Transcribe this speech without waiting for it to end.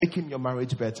making your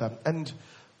marriage better. And,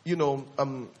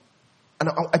 I'm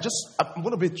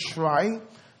going to be trying.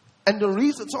 And the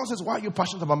reason, someone says, why are you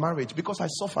passionate about marriage? Because I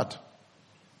suffered.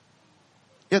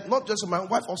 Yet not just my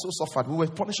wife also suffered. We were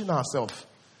punishing ourselves.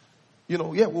 We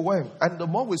were. And the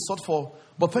more we sought for,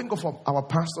 but thank God for our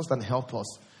pastors that help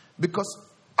us. Because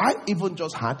I even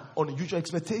just had unusual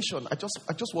expectation. I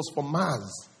just was from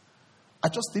Mars. I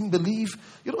just didn't believe.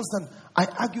 You don't understand? I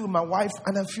argue with my wife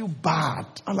and I feel bad.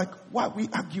 I'm like, why are we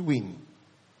arguing?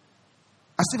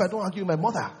 As if I don't argue with my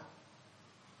mother.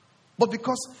 But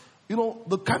because,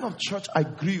 the kind of church I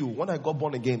grew when I got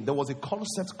born again, there was a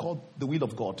concept called the will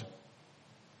of God.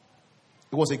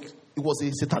 It was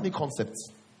a satanic concept.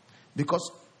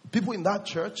 Because people in that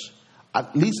church,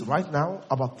 at least right now,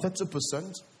 about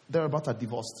 30%, thereabout are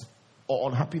divorced or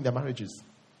unhappy in their marriages.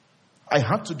 I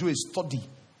had to do a study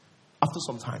after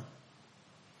some time.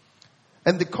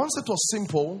 And the concept was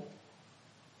simple.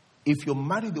 If you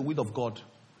marry the will of God,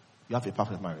 you have a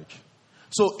perfect marriage.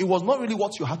 So it was not really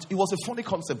what you had. It was a funny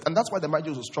concept. And that's why the marriage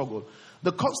was a struggle.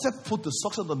 The concept put the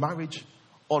success of the marriage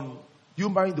on you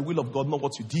marrying the will of God, not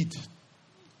what you did.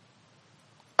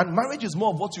 And marriage is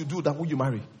more of what you do than who you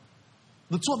marry.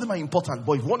 The two of them are important.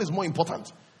 But if one is more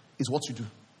important, it's what you do.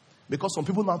 Because some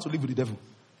people know how to live with the devil.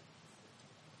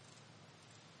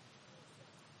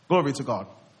 Glory to God.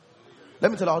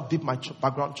 Let me tell you how deep my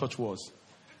background church was.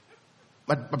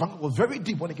 My background was very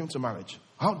deep when it came to marriage.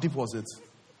 How deep was it?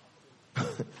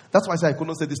 That's why I said I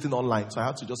couldn't say this thing online. So I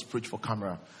had to just preach for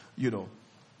camera.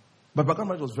 My background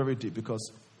marriage was very deep.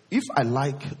 Because if I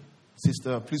like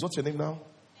sister, please, what's your name now?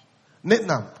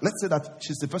 Netna. Let's say that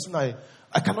she's the person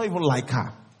I cannot even like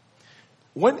her.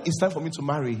 When it's time for me to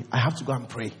marry, I have to go and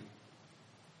pray.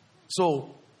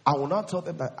 So I will not tell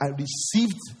them that I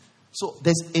received. So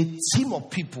there's a team of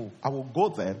people. I will go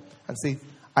there and say,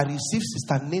 I received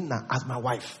Sister Nena as my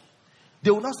wife.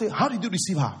 They will not say, how did you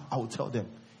receive her? I will tell them,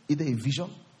 either a vision,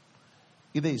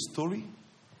 either a story,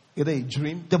 either a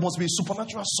dream. There must be a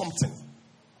supernatural something.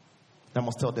 I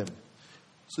must tell them.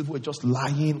 So people were just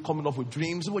lying, coming up with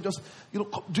dreams. They were just,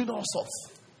 doing all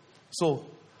sorts. So,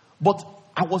 but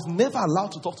I was never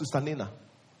allowed to talk to Sister Nena.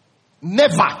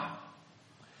 Never.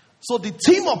 So the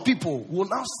team of people will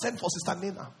now send for Sister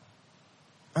Nena.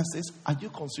 And says, are you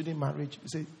considering marriage? You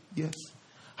say, yes.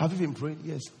 Have you been praying?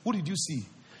 Yes. Who did you see?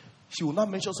 She will not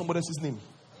mention somebody else's name.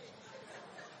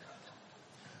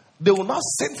 They will not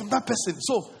send from that person.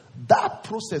 So that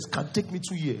process can take me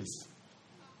 2 years.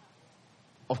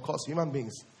 Of course, human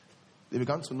beings, they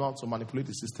began to know how to manipulate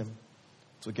the system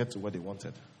to get to where they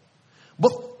wanted.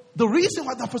 But the reason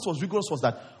why that process was rigorous was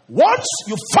that once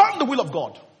you found the will of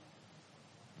God,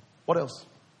 what else?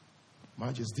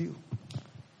 Marriage is due.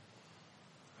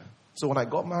 So when I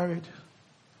got married,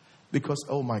 because,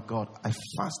 oh my God, I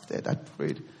fasted, I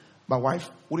prayed. My wife,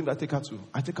 who did I take her to?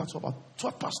 I take her to about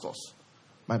 12 pastors.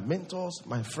 My mentors,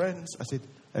 my friends. I said,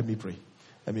 let me pray.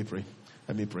 Let me pray.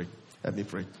 Let me pray. Let me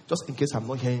pray. Just in case I'm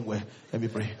not hearing well, let me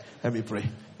pray. Let me pray.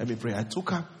 Let me pray. I took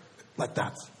her like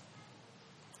that.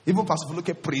 Even Pastor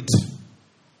Fuluke prayed.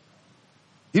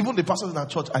 Even the pastors in our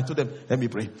church, I told them, let me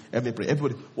pray. Let me pray.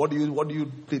 Everybody, what do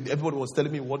you think? Everybody was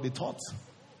telling me what they thought.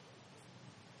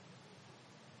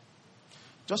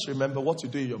 Just remember, what you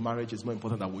do in your marriage is more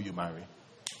important than who you marry.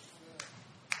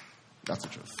 That's the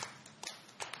truth.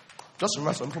 Just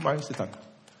remember, some people marry Satan.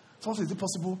 Someone says, is it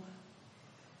possible?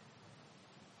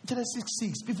 Genesis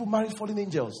 6, people marry fallen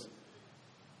angels.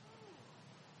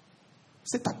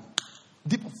 Satan.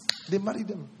 Demons. They married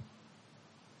them.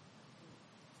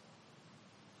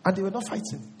 And they were not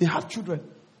fighting. They had children.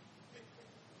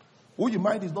 Who you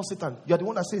married is not Satan. You are the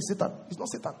one that says Satan. It's not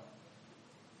Satan.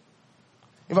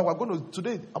 In fact, we're going to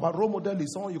today, our role model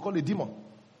is someone you call a demon.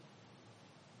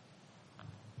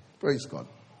 Praise God.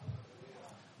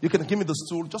 You can give me the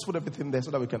stool. Just put everything there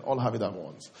so that we can all have it at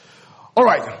once. All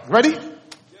right. Ready? Yes,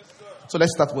 sir. So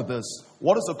let's start with this.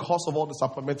 What is the cause of all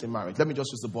disappointment in marriage? Let me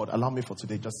just use the board. Allow me for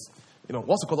today. Just,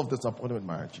 what's the cause of disappointment in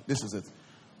marriage? This is it.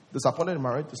 Disappointment in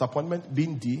marriage. Disappointment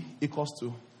being D equals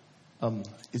to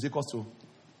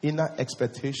inner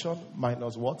expectation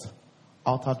minus what?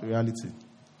 Outer reality.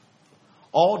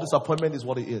 All disappointment is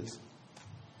what it is.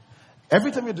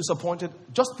 Every time you're disappointed,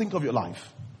 just think of your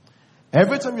life.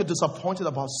 Every time you're disappointed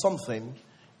about something,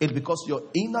 it's because your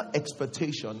inner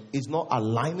expectation is not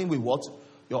aligning with what?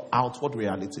 Your outward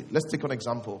reality. Let's take an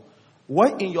example.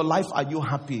 Where in your life are you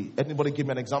happy? Anybody give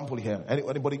me an example here?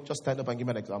 Anybody just stand up and give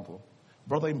me an example.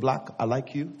 Brother in black, I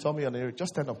like you. Tell me an area.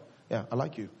 Just stand up. Yeah, I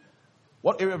like you.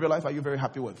 What area of your life are you very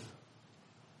happy with?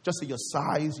 Just say your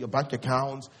size, your bank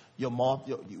account, your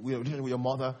relationship with your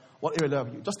mother. What area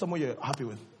of you? Just tell me what you're happy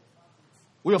with.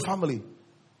 With your family.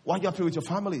 Why are you happy with your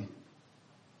family?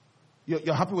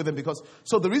 You're happy with them because...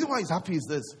 So the reason why he's happy is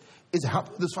this. He's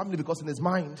happy with his family because in his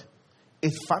mind,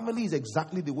 his family is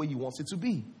exactly the way he wants it to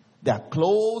be. They are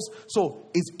close. So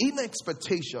his inner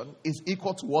expectation is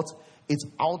equal to what? Its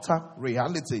outer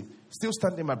reality. Still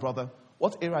standing, my brother.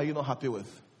 What area are you not happy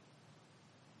with?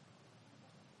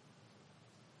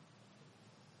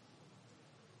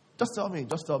 Just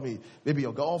tell me. Maybe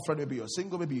your girlfriend, maybe you're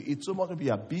single, maybe you eat too much, maybe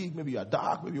you're big, maybe you're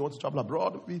dark, maybe you want to travel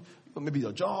abroad, maybe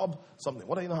your job, something.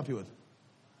 What are you not happy with?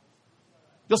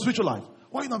 Your spiritual life.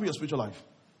 Why are you not happy with your spiritual life?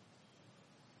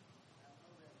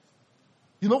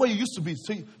 You know where you used to be.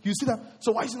 So you see that?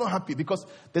 So why is he not happy? Because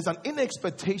there's an inner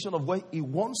expectation of where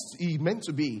he meant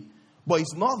to be, but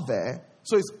he's not there.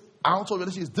 So his outer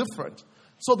relationship is different.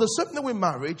 So the same thing with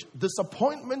marriage,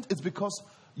 disappointment is because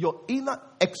your inner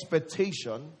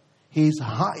expectation is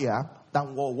higher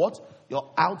than what?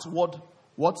 Your outward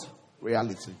what?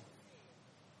 Reality.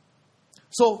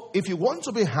 So if you want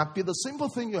to be happy, the simple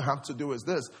thing you have to do is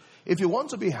this. If you want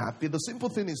to be happy, the simple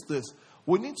thing is this.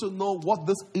 We need to know what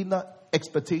this inner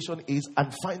expectation is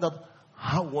and find out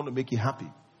how we want to make it happy.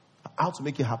 How to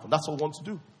make it happen. That's what we want to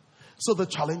do. So the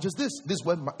challenge is this. This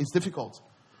word is difficult.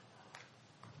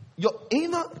 Your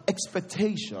inner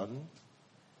expectation,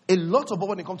 a lot about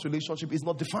when it comes to relationship, is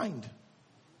not defined.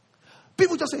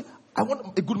 People just say, I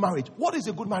want a good marriage. What is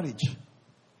a good marriage?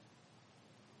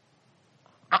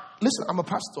 Listen, I'm a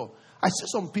pastor. I see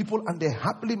some people and they're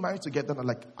happily married together and I'm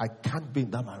like, I can't be in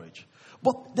that marriage.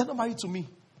 But they're not married to me.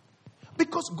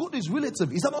 Because good is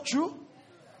relative. Is that not true?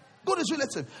 Good is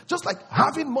relative. Just like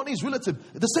having money is relative.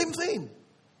 The same thing.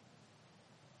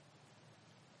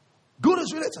 Good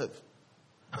is relative.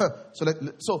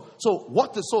 So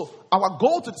our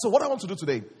goal so what I want to do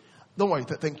today, don't worry,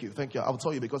 thank you. I'll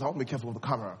tell you because I want to be careful with the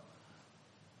camera.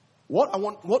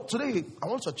 Today, I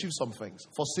want to achieve some things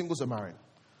for singles and married.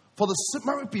 For the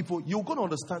married people, you're going to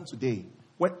understand today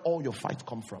where all your fight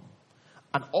comes from.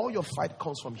 And all your fight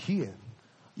comes from here.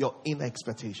 Your inner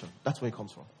expectation. That's where it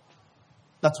comes from.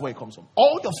 That's where it comes from.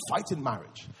 All your fight in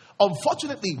marriage.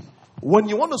 Unfortunately, when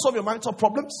you want to solve your marital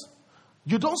problems,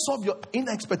 you don't solve your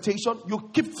inner expectation. You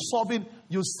keep solving.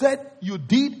 You said you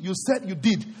did. You said you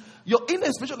did. Your inner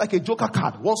expectation like a joker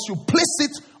card. Once you place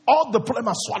it, all the problem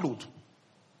are swallowed.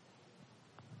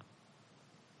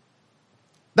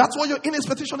 That's what your inner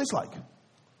expectation is like.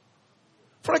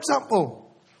 For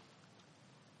example,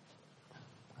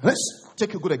 let's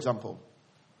take a good example.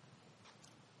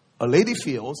 A lady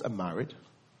feels, I'm married,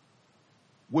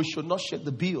 we should not share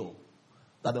the bill,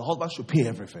 that the husband should pay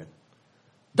everything.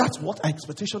 That's what her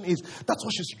expectation is. That's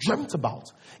what she's dreamt about.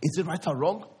 Is it right or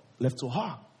wrong? Left to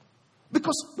her.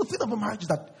 Because the thing about marriage is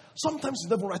that sometimes it's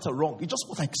never right or wrong. It's just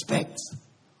what I expect.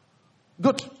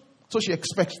 Good. So she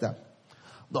expects that.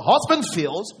 The husband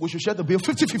feels we should share the bill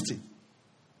 50-50.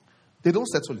 They don't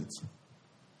settle it.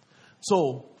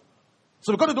 So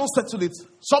because they don't settle it,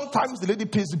 sometimes the lady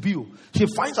pays the bill. She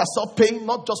finds herself paying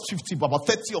not just 50, but about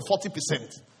 30 or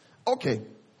 40%. Okay.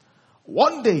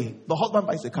 One day, the husband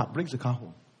buys a car, brings the car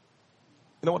home.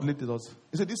 You know what the lady does?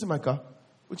 He said, this is my car.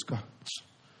 Which car?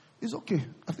 It's okay.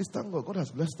 At least thank God. God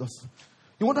has blessed us.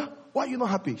 You wonder, why are you not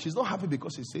happy? She's not happy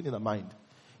because she's saying in her mind,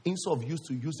 instead of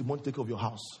to use the money to take care of your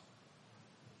house,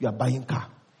 you are buying car.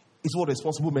 It's what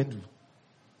responsible men do.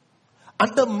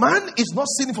 And the man is not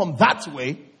seeing it from that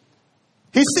way.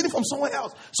 He's seeing it from somewhere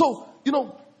else. So, you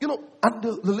know, and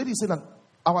the lady is saying that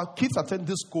our kids attend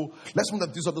this school. Let's move to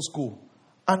this other school.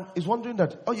 And he's wondering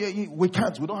that, we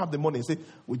can't. We don't have the money. He said,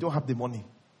 we don't have the money.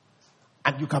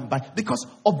 And you can buy. Because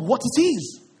of what it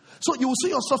is. So you will see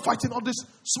yourself fighting all these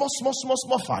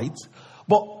small fights.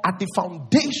 But at the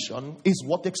foundation is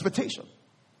what the expectation.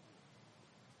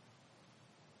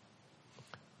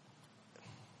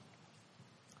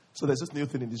 So there's this new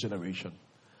thing in this generation.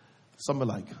 Some are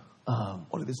like,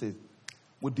 what did they say?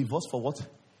 We divorce for what?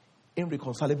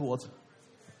 Irreconcilable what?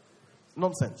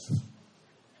 Nonsense.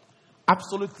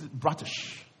 Absolutely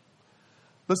bratish.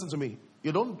 Listen to me.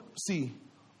 You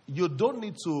don't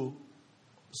need to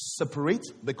separate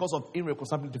because of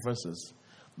irreconcilable differences.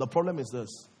 The problem is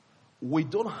this. We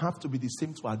don't have to be the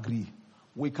same to agree.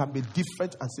 We can be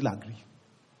different and still agree.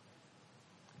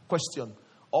 Question.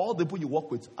 All the people you work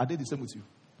with, are they the same with you?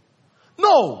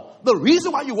 No. The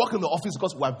reason why you work in the office is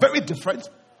because we are very different.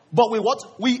 But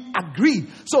we agree.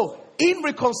 So,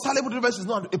 irreconcilable difference is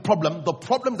not a problem. The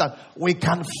problem is that we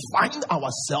can find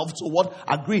ourselves to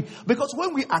agree. Because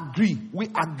when we agree we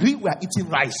are eating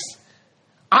rice.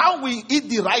 How we eat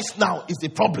the rice now is the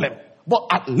problem. But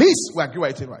at least we agree we're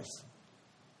eating rice.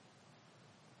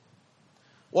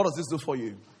 What does this do for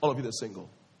you? All of you that are single.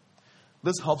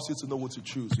 This helps you to know what to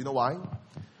choose. You know why?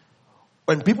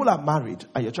 When people are married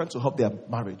and you're trying to help their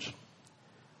marriage,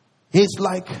 it's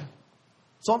like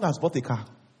someone has bought a car.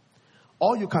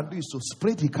 All you can do is to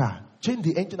spray the car, change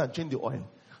the engine and change the oil.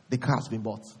 The car has been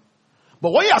bought.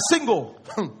 But when you are single,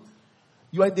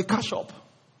 you are in the car shop.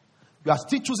 You are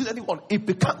still choosing anyone. If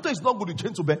the Picanto is not good, you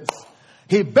change to Benz.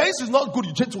 If Benz is not good,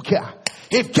 you change to Kia.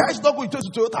 If Kia is not good, you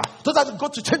change to Toyota. Toyota is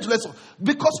good to change less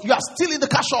because you are still in the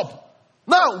car shop.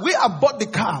 Now, we have bought the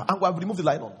car and we have removed the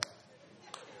nylon.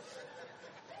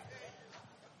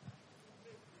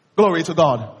 Glory to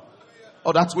God.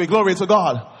 Oh, that's way. Glory to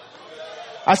God.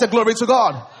 I said glory to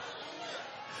God.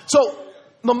 So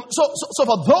for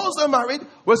those that are married,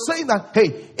 we're saying that,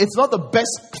 hey, it's not the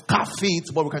best car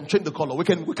fit, but we can change the color. We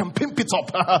can pimp it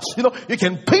up. You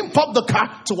can pimp up the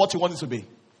car to what you want it to be.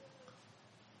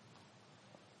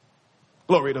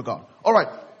 Glory to God. All right.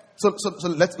 So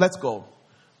let's go.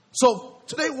 So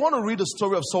today we want to read the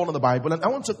story of Saul in the Bible, and I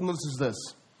want to notice this.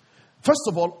 First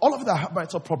of all of you that have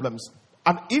marital problems,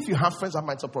 and if you have friends that have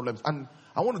marital problems, and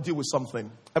I want to deal with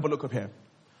something. Have a look up here.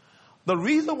 The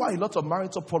reason why a lot of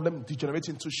marital problems degenerate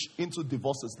into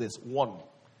divorce is this. One,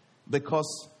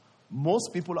 because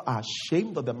most people are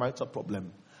ashamed of their marital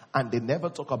problem and they never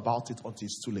talk about it until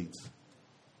it's too late.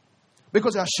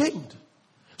 Because they're ashamed.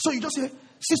 So you just say,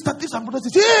 sister this and brother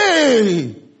this.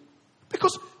 Hey!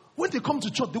 Because when they come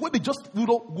to church, the way they just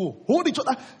go, hold each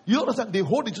other, you don't understand, they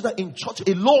hold each other in church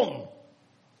alone.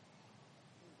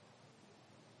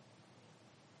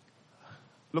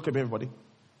 Look at me, everybody.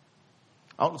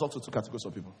 I want to talk to two categories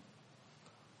of people.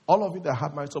 All of you that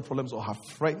have marital problems or have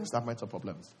friends that have marital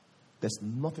problems, there's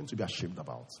nothing to be ashamed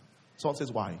about. Someone says,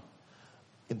 why?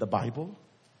 In the Bible,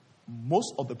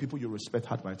 most of the people you respect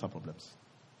had marital problems.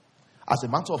 As a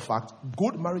matter of fact,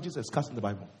 good marriages are scarce in the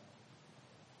Bible.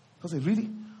 I say, really?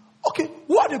 Okay,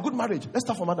 what a good marriage? Let's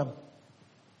start from Adam.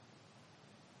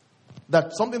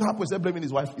 That something happens, they're blaming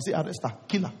his wife. You say, arrest her,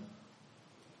 kill her.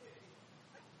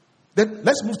 Then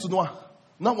let's move to Noah.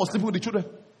 Noah was sleeping with the children.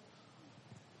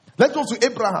 Let's go to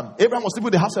Abraham. Abraham was sleeping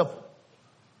with the house help.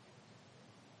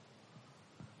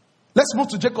 Let's move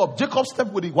to Jacob. Jacob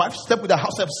slept with the wife, slept with the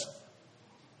house helps.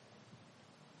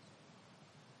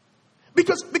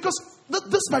 Because this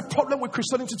is my problem with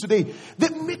Christianity today. They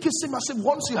make it seem as if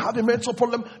once you have a marital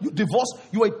problem, you divorce,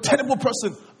 you are a terrible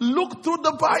person. Look through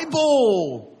the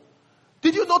Bible.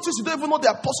 Did you notice you don't even know the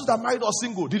apostles that are married or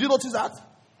single? Did you notice that?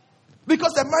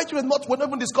 Because their marriage were not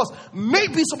even discussed.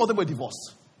 Maybe some of them were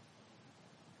divorced.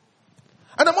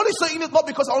 And I'm only saying it not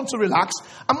because I want to relax.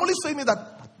 I'm only saying it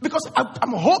that because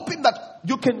I'm hoping that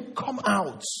you can come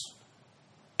out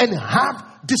and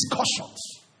have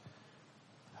discussions.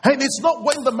 And it's not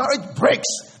when the marriage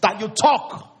breaks that you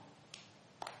talk.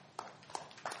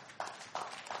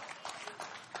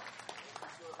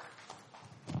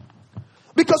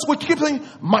 Because we keep saying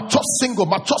mature single.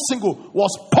 Mature single.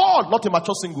 Was Paul not a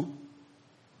mature single?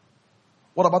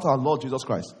 What about our Lord Jesus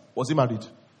Christ? Was he married?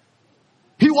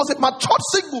 He was a mature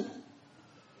single.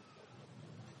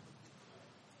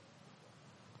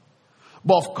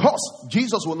 But of course,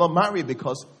 Jesus will not marry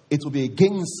because it will be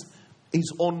against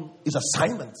his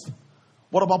assignment.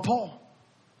 What about Paul?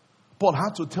 Paul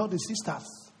had to tell the sisters.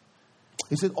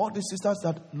 He said, all the sisters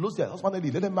that lose their husband,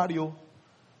 let them marry you.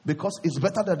 Because it's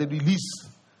better that they release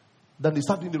than they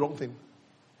start doing the wrong thing.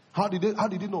 How did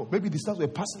he know? Maybe the sisters were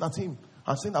passing at him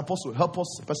and saying, Apostle, help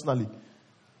us personally.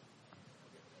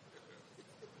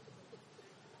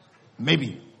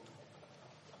 Maybe.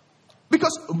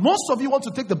 Because most of you want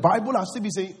to take the Bible and still be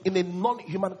saying in a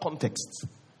non-human context.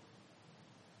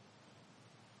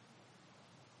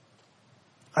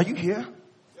 Are you here?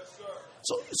 Yes,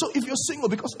 sir. So if you're single,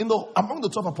 because among the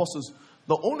 12 apostles,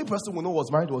 the only person we know was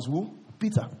married was who?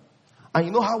 Peter. And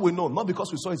you know how we know? Not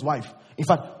because we saw his wife. In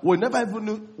fact, we never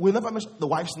mentioned the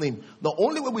wife's name. The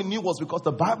only way we knew was because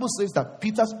the Bible says that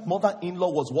Peter's mother-in-law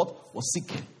was what? Was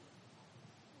sick.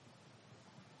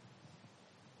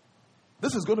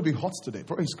 This is going to be hot today.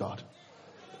 Praise God.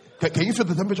 Can you feel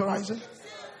the temperature rising?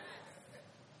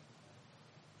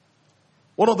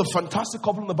 One of the fantastic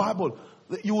couple in the Bible.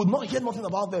 You will not hear nothing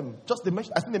about them.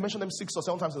 I think they mentioned them 6 or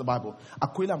 7 times in the Bible.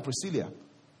 Aquila and Priscilla.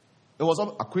 It was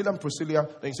Aquila and Priscilla.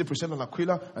 Then you say Priscilla and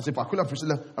Aquila. And say Aquila and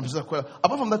Priscilla and Priscilla and Aquila.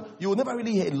 Apart from that, you will never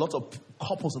really hear a lot of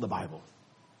couples in the Bible.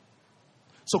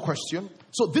 So question.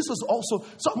 So this is also.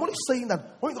 So I'm only saying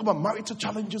that when you talk about marital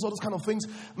challenges, all those kind of things,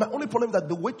 my only problem is that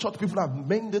the way church people have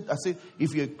made it, I say,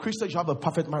 if you're a Christian, you have a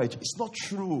perfect marriage. It's not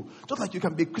true. Just like you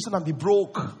can be a Christian and be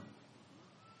broke.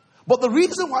 But the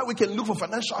reason why we can look for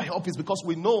financial help is because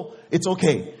we know it's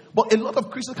okay. But a lot of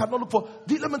Christians cannot look for.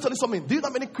 Let me tell you something. Do you know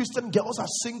how many Christian girls are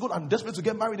single and desperate to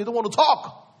get married? They don't want to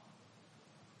talk.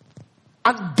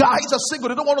 And guys are single.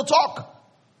 They don't want to talk.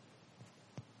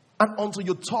 And until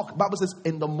you talk, Bible says,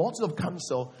 in the multitude of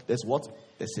counsel, there's what?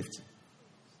 There's safety.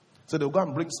 So they'll go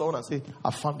and bring someone and say, I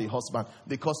found a husband.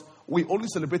 Because we only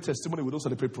celebrate testimony, we don't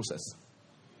celebrate process.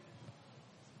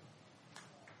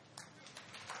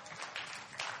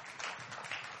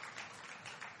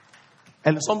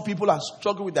 And some people are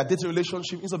struggling with their dating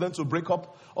relationship. Instead of them to break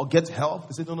up or get help,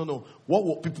 they say, no. What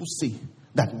will people say?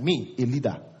 That me, a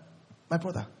leader, my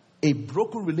brother, a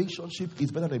broken relationship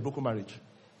is better than a broken marriage.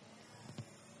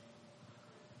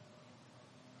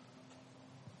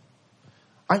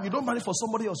 And you don't marry for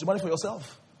somebody else, you marry for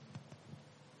yourself.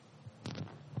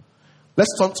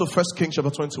 Let's turn to 1 Kings chapter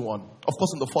 21. Of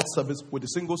course, in the fourth service with the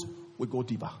singles, we go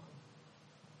deeper.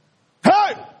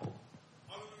 Hey!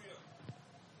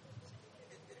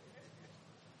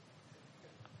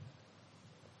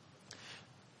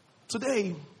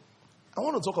 Today, I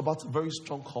want to talk about a very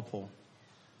strong couple,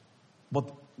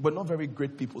 but we're not very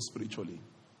great people spiritually.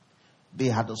 They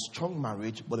had a strong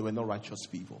marriage, but they were not righteous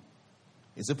people.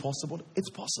 Is it possible? It's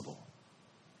possible.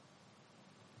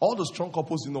 All the strong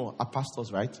couples, are pastors,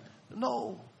 right?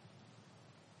 No.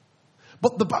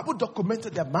 But the Bible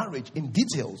documented their marriage in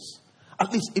details.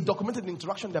 At least it documented the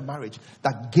interaction in their marriage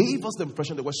that gave us the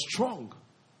impression they were strong.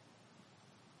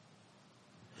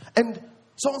 And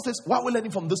someone says, why are we learning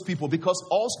from these people? Because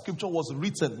all scripture was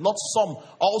written, not some.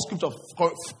 All scripture,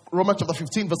 Romans chapter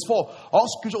 15 verse 4, all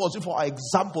scripture was written for our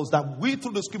examples that we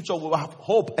through the scripture will have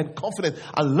hope and confidence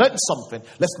and learn something.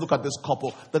 Let's look at this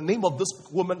couple. The name of this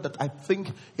woman that I think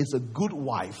is a good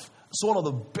wife. So one of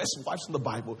the best wives in the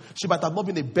Bible. She might have not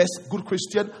been a best good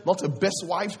Christian, not a best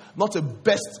wife, not a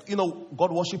best,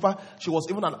 God worshipper. She was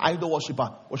even an idol worshipper,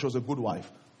 but she was a good wife.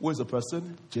 Who is the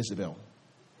person? Jezebel.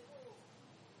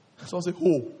 So I say,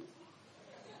 who?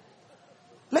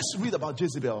 Let's read about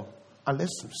Jezebel and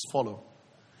let's follow.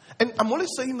 And I'm only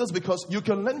saying this because you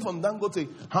can learn from Dangote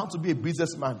how to be a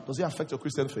businessman. Does it affect your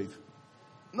Christian faith?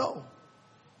 No.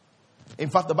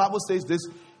 In fact, the Bible says this.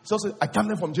 So I can't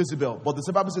learn from Jezebel, but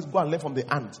the Bible says go and learn from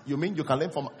the ant. You mean you can learn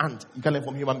from ant? You can learn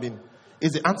from human being.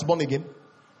 Is the ant born again?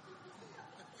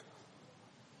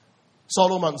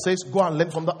 Solomon says go and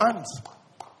learn from the ant.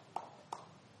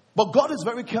 But God is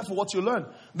very careful what you learn.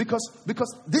 Because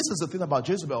this is the thing about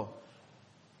Jezebel.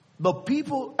 The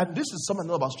people, and this is something I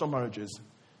know about strong marriages.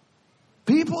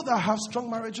 People that have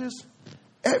strong marriages,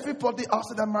 everybody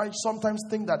after that marriage sometimes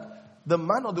think that the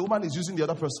man or the woman is using the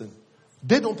other person.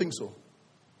 They don't think so.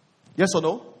 Yes or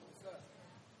no?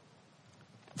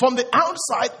 From the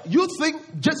outside, you think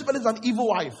Jezebel is an evil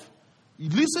wife.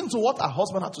 Listen to what her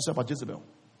husband had to say about Jezebel.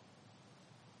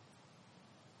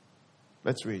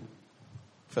 Let's read.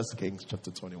 1 Kings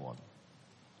chapter 21.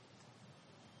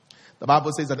 The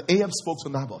Bible says that Ahab spoke to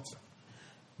Naboth.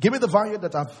 Give me the vineyard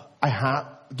that I have.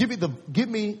 Give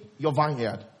me your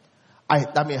vineyard.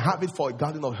 I may have it for a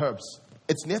garden of herbs.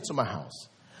 It's near to my house.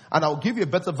 And I'll give you a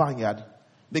better vineyard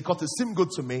because it seemed good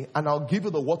to me. And I'll give you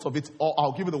the worth of it, or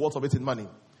I'll give you the worth of it in money.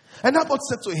 And Naboth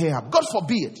said to Ahab, God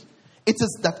forbid. It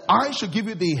is that I should give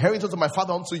you the inheritance of my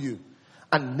father unto you.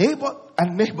 And Naboth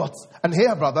and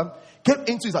Ahab, brother, came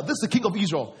into his house. This is the king of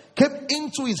Israel. Came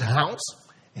into his house,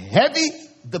 heavy,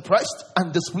 depressed,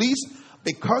 and displeased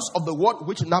because of the word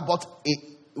which Naboth,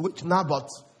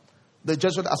 the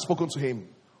Jezreelite, had spoken to him.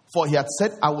 For he had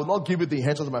said, I will not give you the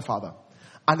inheritance of my father.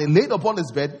 And he laid upon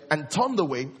his bed and turned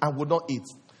away and would not eat.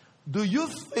 Do you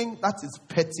think that is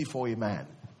petty for a man?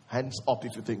 Hands up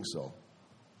if you think so.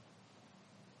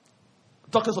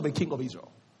 Talking of a king of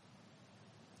Israel.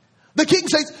 The king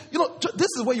says, this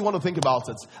is where you want to think about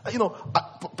it.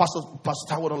 Pastor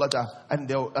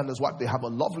Taiwo and his wife, they have a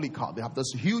lovely car. They have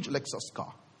this huge Lexus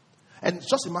car. And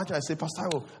just imagine I say, Pastor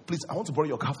Taiwo, please, I want to borrow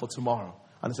your car for tomorrow.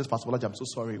 And he says, Pastor Olaja, I'm so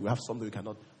sorry. We have something we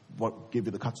cannot give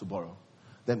you the car to borrow.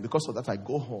 Then because of that, I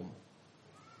go home.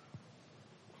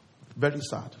 Very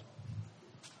sad.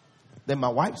 Then my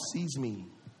wife sees me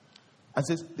and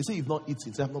says, they say you've not eaten.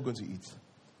 He says, I'm not going to eat.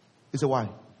 He said, why?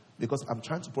 Because I'm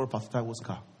trying to borrow Pastor Taiwo's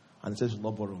car. And he says, she'll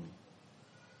not borrow me.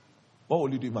 What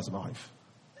will you do as my wife?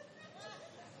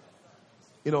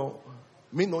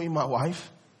 Me knowing my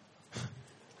wife,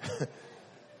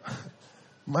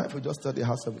 my wife will just tell the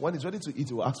husband, when he's ready to eat,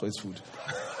 he will ask for his food.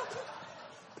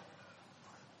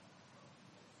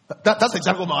 That's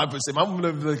exactly what my wife will say. My mom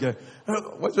will be like,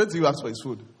 when do you ask for his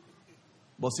food?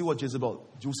 But see what Jezebel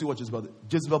did.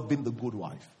 Jezebel being the good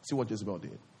wife. See what Jezebel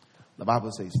did. The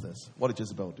Bible says this. What did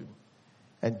Jezebel do?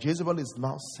 And Jezebel is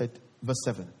now said, verse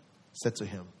 7, said to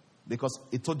him, because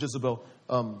he told Jezebel,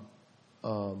 I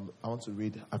want to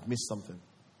read, I've missed something.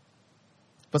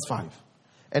 Verse 5.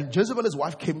 And Jezebel, his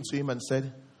wife, came to him and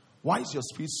said, why is your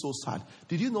spirit so sad?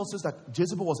 Did you notice that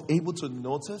Jezebel was able to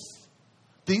notice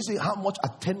Do you see how much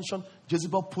attention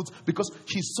Jezebel puts? Because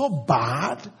she's so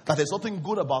bad that there's nothing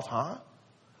good about her.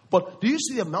 But do you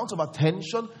see the amount of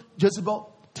attention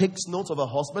Jezebel takes note of her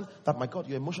husband? That, my God,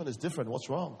 your emotion is different. What's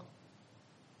wrong?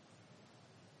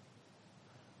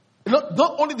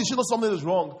 Not only did she know something is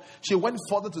wrong, she went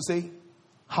further to say,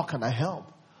 how can I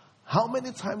help? How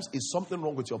many times is something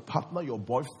wrong with your partner, your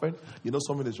boyfriend? You know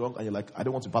something is wrong and you're like, I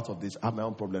don't want to be part of this. I have my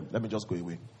own problem. Let me just go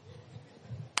away.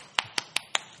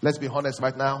 Let's be honest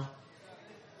right now.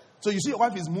 So you see your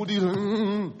wife is moody.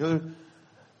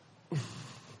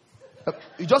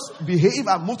 You just behave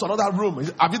and move to another room.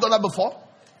 Have you done that before?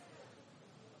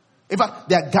 In fact,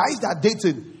 there are guys that are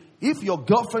dating. If your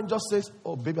girlfriend just says,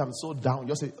 oh baby, I'm so down,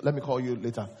 just say, let me call you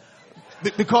later.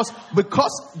 Because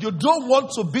you don't want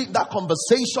to be in that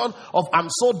conversation of I'm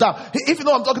so down. If you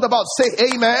know what I'm talking about, say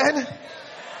amen.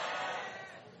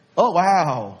 Oh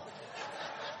wow.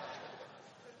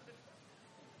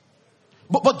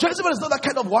 But Jezebel is not that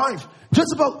kind of wife.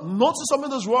 Jezebel notices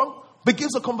something is wrong,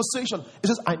 begins a conversation. It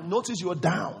says, I notice you're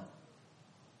down.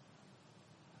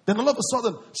 Then all of a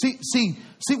sudden,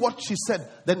 see what she said.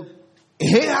 Then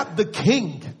Ahab the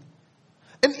king.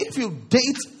 And if you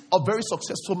date a very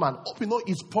successful man, you know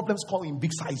his problems come in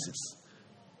big sizes.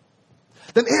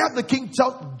 Then Ahab the king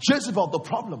tells Jezebel the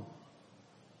problem.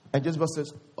 And Jezebel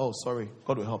says, oh, sorry,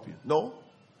 God will help you. No.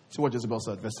 See what Jezebel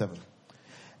said, verse 7.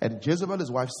 And Jezebel,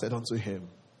 his wife, said unto him,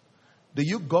 do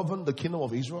you govern the kingdom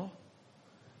of Israel?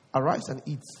 Arise and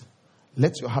eat.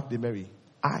 Let your heart be merry.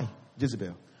 I,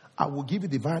 Jezebel, I will give you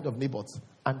the vineyard of Naboth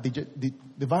and the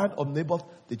vineyard of Naboth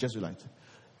the Jezreelite.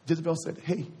 Jezebel said,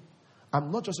 hey, I'm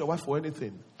not just your wife for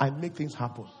anything. I make things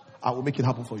happen. I will make it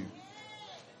happen for you.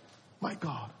 My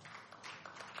God.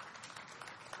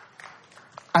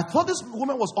 I thought this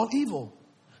woman was all evil.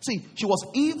 See, she was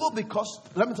evil because,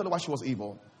 let me tell you why she was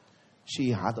evil.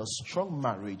 She had a strong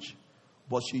marriage,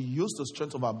 but she used the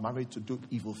strength of her marriage to do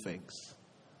evil things.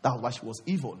 That's why she was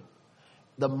evil.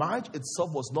 The marriage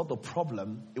itself was not the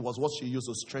problem. It was what she used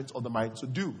the strength of the marriage to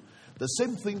do. The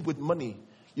same thing with money.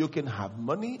 You can have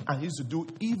money and use to do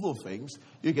evil things.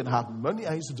 You can have money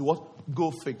and use to do what?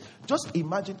 Good things. Just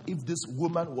imagine if this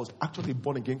woman was actually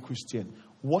born again Christian.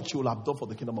 What she would have done for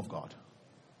the kingdom of God.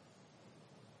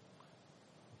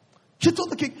 She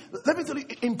told the king, let me tell you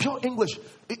in pure English,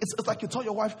 it's like you tell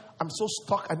your wife, I'm so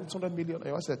stuck, I need 200 million. And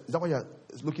your wife said, is that why you're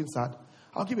looking sad?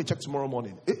 I'll give you a check tomorrow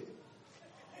morning.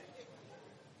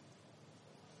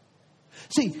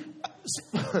 See,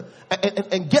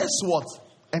 and guess what?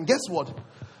 And guess what?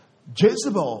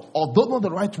 Jezebel, although not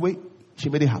the right way, she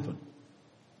made it happen.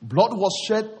 Blood was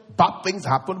shed, bad things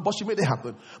happened, but she made it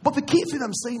happen. But the key thing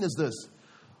I'm saying is this.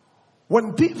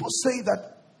 When people say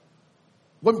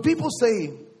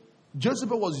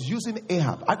Jezebel was using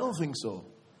Ahab, I don't think so.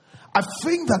 I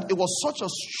think that it was such a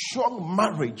strong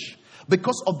marriage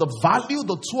because of the value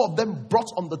the two of them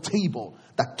brought on the table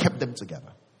that kept them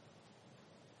together.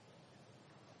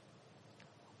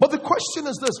 But the question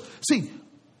is this. See,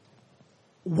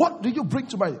 what do you bring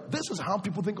to marriage? This is how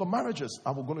people think of marriages.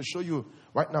 I'm going to show you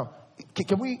right now.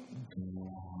 Can we?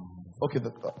 Okay,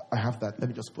 I have that. Let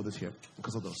me just put it here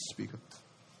because of the speaker.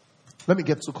 Let me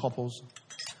get two couples.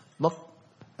 Not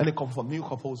any couple, for new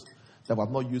couples that I've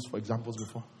not used for examples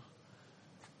before.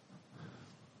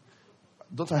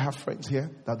 Don't I have friends here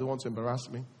that don't want to embarrass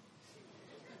me?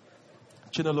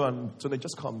 Chinelo and Tune,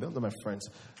 just come. They're my friends.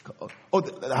 Don't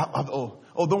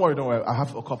worry. I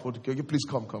have a couple. Please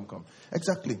come.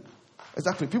 Exactly.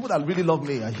 People that really love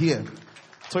me are here.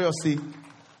 Toyosi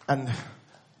and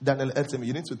Daniel Etemi.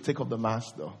 You need to take off the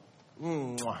mask, though.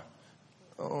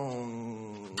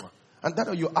 And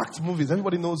that you act movies.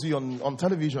 Everybody knows you on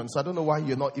television, so I don't know why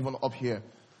you're not even up here.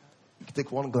 You can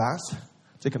take one glass.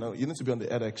 You need to be on the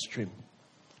other extreme.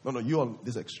 No, you're on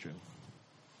this extreme.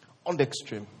 On the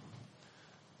extreme.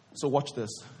 So watch this.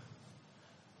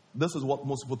 This is what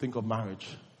most people think of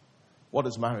marriage. What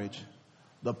is marriage?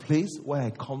 The place where I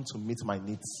come to meet my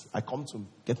needs. I come to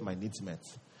get my needs met.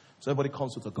 So everybody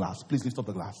comes with a glass. Please lift up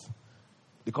the glass.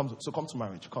 Come to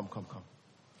marriage. Come.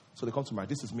 So they come to marriage.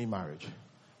 This is me marriage.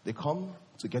 They come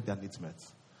to get their needs met.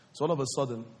 So all of a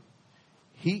sudden,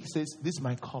 he says, this is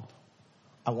my cup.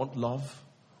 I want love.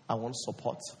 I want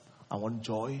support. I want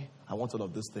joy. I want all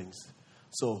of these things.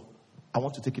 So I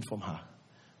want to take it from her.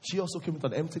 She also came with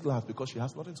an empty glass because she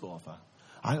has nothing to offer.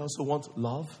 I also want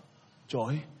love,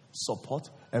 joy, support,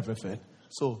 everything.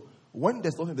 So when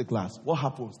there's nothing in the glass, what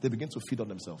happens? They begin to feed on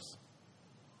themselves.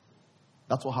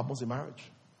 That's what happens in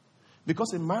marriage.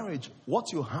 Because in marriage,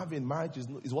 what you have in marriage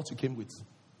is what you came with.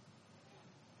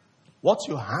 What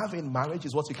you have in marriage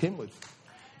is what you came with.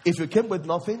 If you came with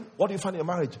nothing, what do you find in your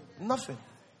marriage? Nothing.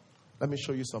 Let me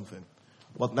show you something.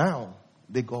 But now,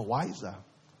 they got wiser.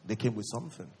 They came with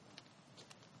something.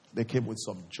 They came with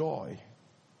some joy,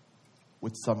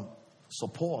 with some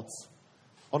support,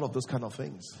 all of those kind of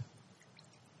things.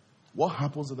 What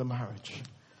happens in the marriage?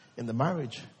 In the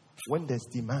marriage, when there's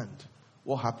demand,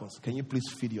 what happens? Can you please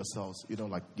feed yourselves?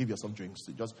 Like give yourself drinks.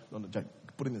 Just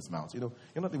put it in his mouth. You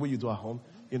know the way you do at home.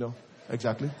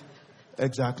 Exactly.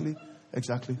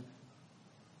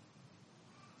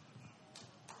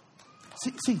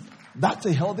 See, that's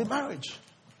a healthy marriage.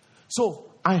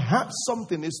 So I have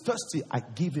something. He's thirsty. I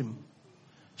give him.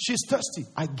 She's thirsty.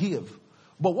 I give.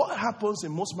 But what happens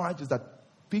in most marriages is that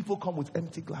people come with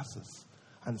empty glasses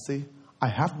and say, I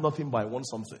have nothing but I want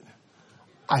something.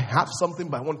 I have something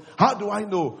but I want. How do I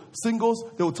know? Singles,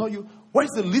 they will tell you, where's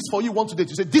the list for you want to date?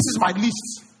 You say, this is my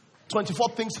list. 24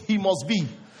 things he must be.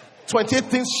 28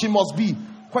 things she must be.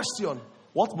 Question,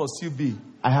 what must you be?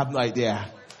 I have no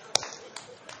idea.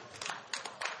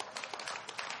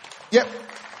 Yep.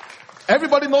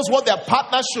 Everybody knows what their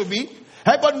partner should be.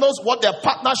 Everybody knows what their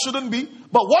partner shouldn't be.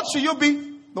 But what should you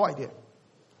be? No idea.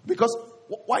 Because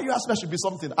why you ask me I should be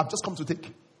something? I've just come to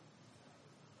take.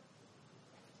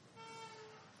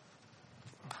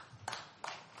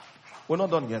 We're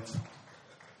not done yet.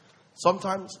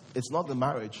 Sometimes it's not the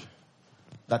marriage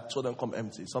that children come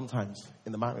empty. Sometimes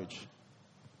in the marriage,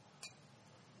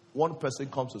 one person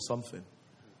comes with something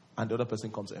and the other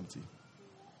person comes empty.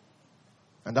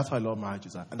 And that's how a lot of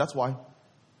marriages are. And that's why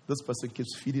this person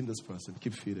keeps feeding this person,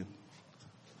 keep feeding.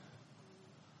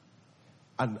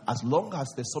 And as long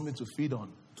as there's something to feed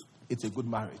on, it's a good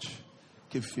marriage.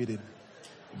 Keep feeding.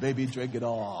 Baby, drink it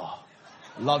all.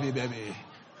 Love you, baby.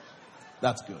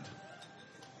 That's good.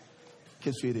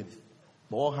 Keep feeding.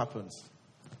 But what happens?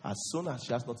 As soon as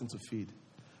she has nothing to feed,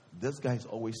 this guy is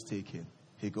always taking.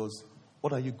 He goes,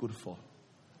 what are you good for?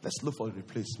 Let's look for a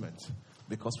replacement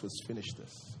because we've finished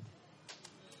this.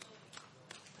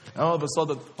 And all of a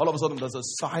sudden, there's a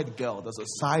side girl, there's a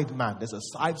side man, there's a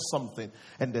side something,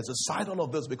 and there's a side all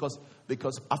of this because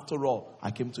after all,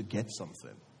 I came to get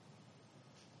something.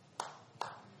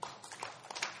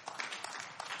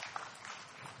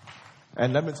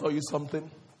 And let me tell you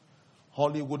something.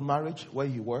 Hollywood marriage, where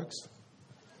he works,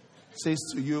 says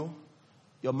to you,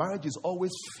 your marriage is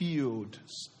always filled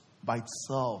by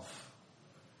itself.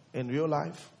 In real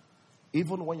life,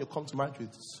 even when you come to marriage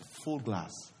with full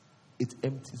glass, it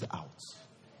empties out.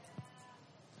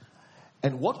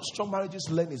 And what strong marriages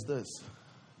learn is this.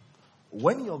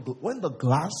 When the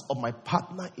glass of my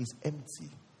partner is empty,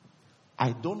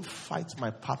 I don't fight my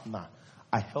partner.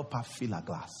 I help her fill her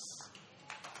glass.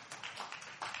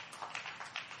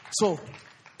 So,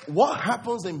 what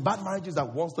happens in bad marriages is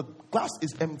that once the glass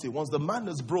is empty, once the man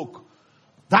is broke,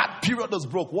 that period is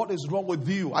broke. What is wrong with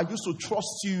you? I used to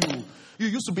trust you. You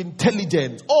used to be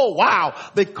intelligent. Oh, wow.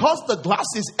 Because the glass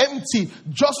is empty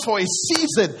just for a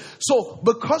season. So,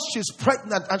 because she's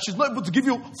pregnant and she's not able to give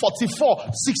you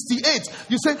 44, 68,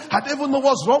 you say, I don't even know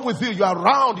what's wrong with you. You are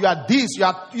round, you are this,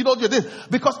 you're this.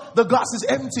 Because the glass is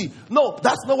empty. No,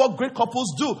 that's not what great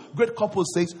couples do. Great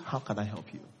couples says, how can I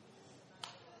help you?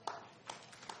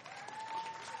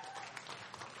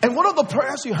 And one of the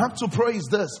prayers you have to pray is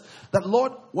this, that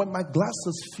Lord, when my glass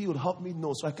is filled, help me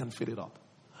know so I can fill it up.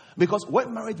 Because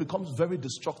when marriage becomes very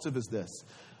destructive is this,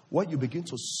 when you begin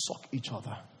to suck each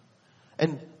other.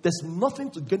 And there's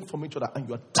nothing to gain from each other and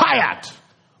you're tired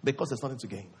because there's nothing to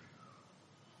gain.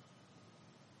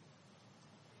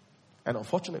 And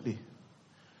unfortunately,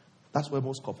 that's where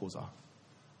most couples are.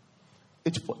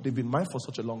 They've been married for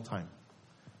such a long time.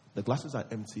 The glasses are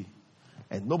empty.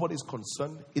 And nobody's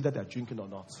concerned either they're drinking or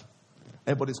not.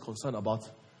 Everybody's concerned about,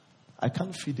 I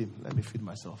can't feed him. Let me feed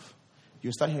myself.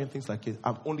 You start hearing things like,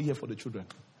 I'm only here for the children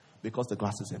because the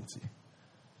glass is empty.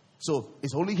 So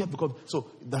it's only here because, so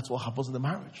that's what happens in the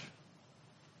marriage.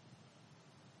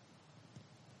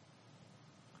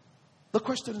 The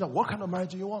question is, what kind of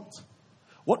marriage do you want?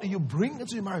 What do you bring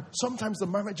into your marriage? Sometimes the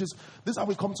marriage is, this is how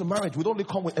we come to marriage. We don't only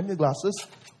come with empty glasses.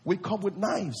 We come with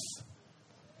knives.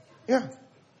 Yeah.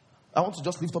 I want to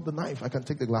just lift up the knife. I can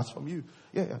take the glass from you.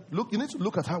 Yeah. Look, you need to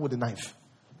look at her with the knife.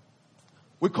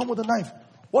 We come with a knife.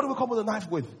 What do we come with a knife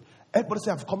with? Everybody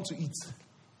say, I've come to eat.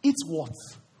 Eat what?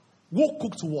 Who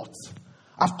cooked what?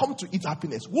 I've come to eat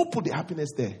happiness. Who put the happiness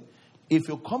there? If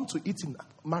you come to eat in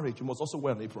marriage, you must also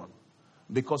wear an apron.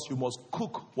 Because you must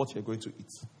cook what you're going to eat.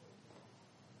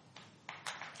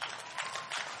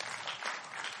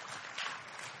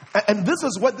 And this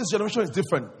is where this generation is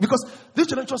different. Because this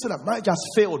generation said that marriage has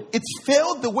failed. It's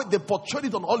failed the way they portrayed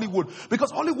it on Hollywood. Because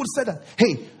Hollywood said that,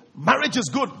 hey, marriage is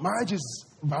good.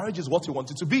 Marriage is what you want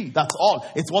it to be. That's all.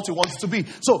 It's what you want it to be.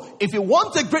 So if you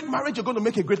want a great marriage, you're going to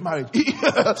make a great marriage.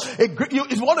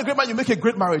 If you want a great marriage, you make a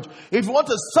great marriage. If you want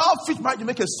a selfish marriage, you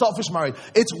make a selfish marriage.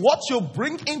 It's what you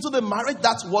bring into the marriage.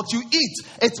 That's what you eat.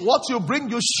 It's what you bring,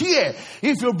 you share.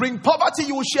 If you bring poverty,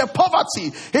 you will share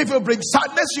poverty. If you bring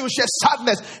sadness, you will share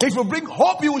sadness. If you bring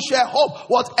hope, you will share hope.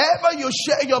 Whatever you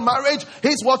share in your marriage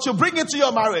is what you bring into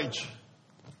your marriage.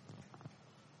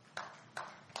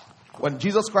 When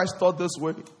Jesus Christ thought this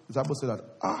way, his disciples said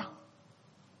that,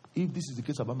 if this is the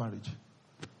case about marriage,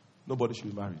 nobody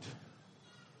should be married.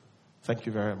 Thank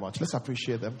you very much. Let's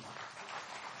appreciate them.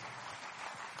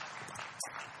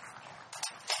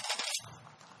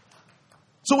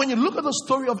 So when you look at the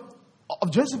story of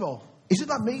Jezebel, isn't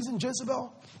it amazing,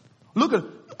 Jezebel? Look at,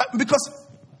 because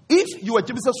if you were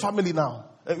Jezebel's family now,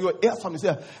 your family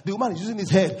say, the woman is using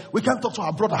his head. We can't talk to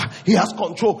our brother. He has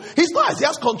control. He's not. He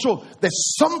has control.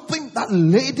 There's something that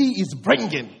lady is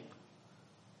bringing.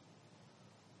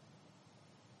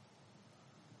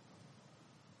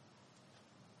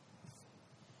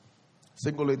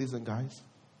 Single ladies and guys,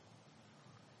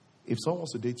 if someone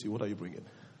wants to date you, what are you bringing?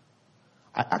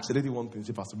 I asked the lady one thing. She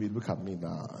said, Pastor B, look at me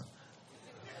now.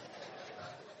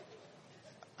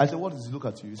 I said, what does he look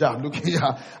at you? He said, I'm looking.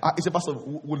 Yeah. He said, Pastor,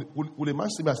 will a man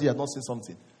see me and say he has not seen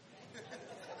something?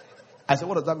 I said,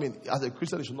 what does that mean? As a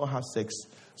Christian, he should not have sex.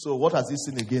 So what has he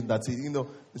seen again? That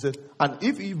he said, and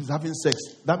if he's having sex,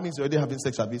 that means you're already having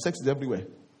sex. I mean, sex is everywhere.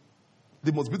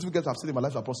 The most beautiful girls I've seen in my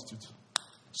life are prostitutes.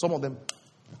 Some of them,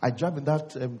 I drive in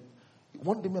that.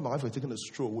 One day, me and my wife were taking a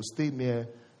stroll. We stay near,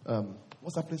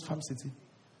 what's that place? Farm City.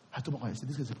 I told my wife, I said,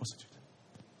 this girl is a prostitute.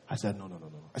 I said, no.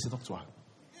 I said, talk to her.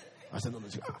 I said, no.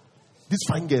 This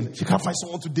fine girl, she can't find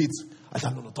someone to date. I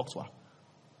said, no, talk to her.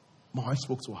 My wife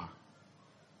spoke to her.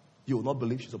 You will not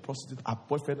believe she's a prostitute. Her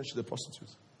boyfriend, she's a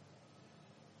prostitute.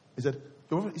 He said,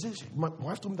 my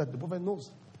wife told me that the boyfriend knows.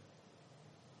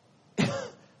 He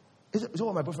said,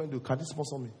 what my boyfriend do? Can he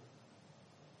sponsor me?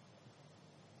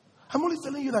 I'm only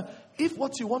telling you that if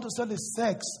what you want to sell is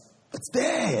sex, it's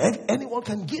there. Anyone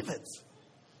can give it.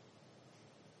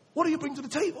 What do you bring to the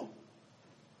table?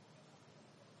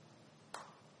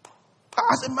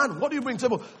 As a man, what do you bring to the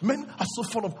table? Men are so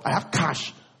full of, I have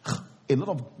cash. A lot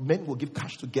of men will give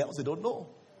cash to girls they don't know.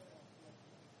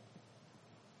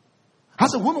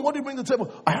 As a woman, what do you bring to the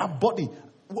table? I have body.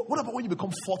 What about when you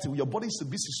become 40? Will your body still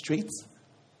be straight?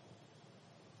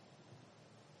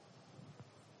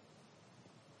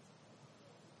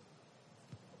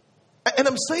 And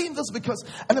I'm saying this because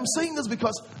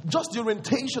just the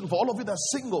orientation for all of you that are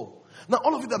single. Now,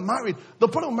 all of you that are married, the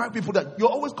problem with married people that you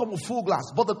always come with full glass,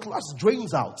 but the glass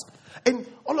drains out. And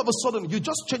all of a sudden, you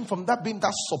just change from that being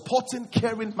that supporting,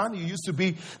 caring man you used to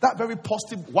be, that very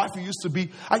positive wife you used to be,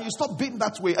 and you stop being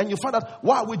that way, and you find out,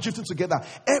 why are we drifting together?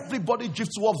 Everybody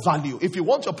drifts toward value. If you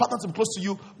want your partner to be close to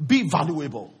you, be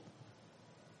valuable.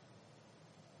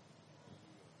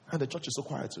 And the church is so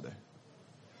quiet today.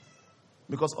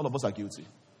 Because all of us are guilty.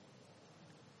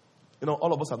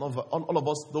 All of us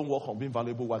don't work on being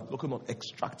valuable. We're looking on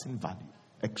extracting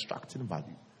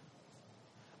value.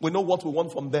 We know what we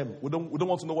want from them. We don't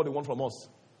want to know what they want from us.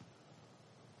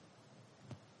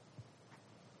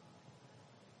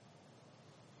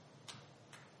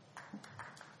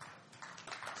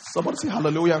 Somebody say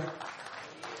hallelujah.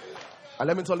 And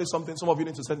let me tell you something. Some of you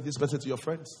need to send this message to your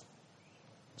friends.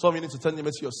 Some of you need to send a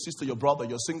message to your sister, your brother,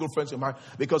 your single friends, your married,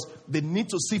 because they need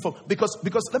to see because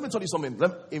let me tell you something.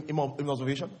 In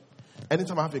observation,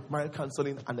 anytime I have a marriage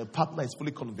counseling and the partner is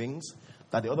fully convinced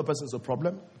that the other person is the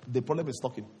problem is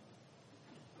talking.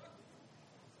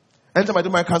 Anytime I do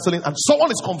marriage counseling and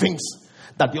someone is convinced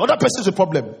that the other person is the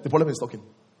problem is talking.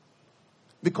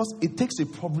 Because it takes a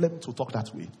problem to talk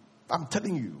that way. I'm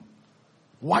telling you,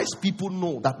 wise people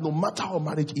know that no matter how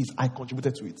marriage is, I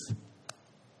contributed to it.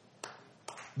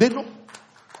 They know.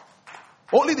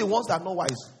 Only the ones that are not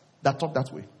wise that talk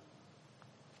that way.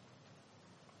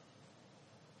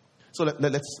 So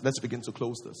let's begin to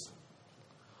close this.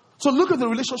 So look at the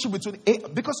relationship between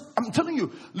because I'm telling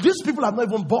you, these people are not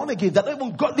even born again. They're not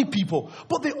even godly people.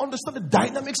 But they understand the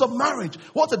dynamics of marriage.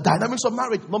 What's the dynamics of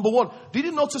marriage? Number one, did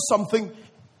you notice something?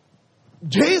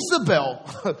 Jezebel,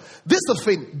 this is the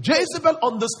thing. Jezebel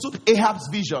understood Ahab's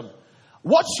vision.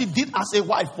 What she did as a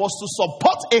wife was to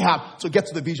support Ahab to get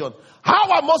to the vision. How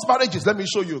are most marriages? Let me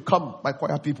show you. Come, my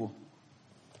choir people.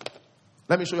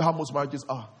 Let me show you how most marriages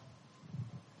are.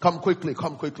 Come quickly.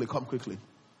 Shegun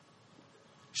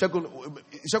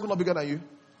not bigger than you?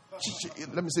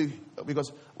 Let me see,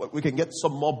 because we can get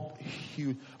some more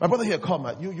huge. My brother here,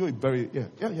 come. You're very,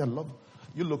 love.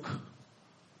 You look,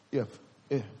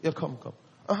 come.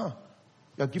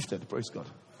 Yeah, You're gifted. Praise God.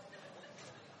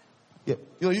 Yeah.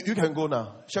 You can go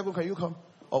now. Shagun, can you come?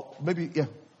 Or maybe, yeah.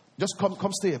 Just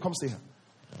come stay here. Come stay here.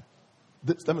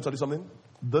 Let me tell you something.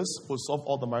 This will solve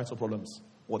all the marital problems.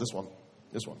 Or this one.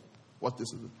 This one. What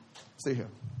this is. Stay here.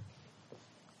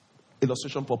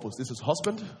 Illustration purpose. This is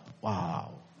husband.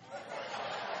 Wow.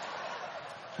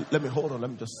 Let me hold on.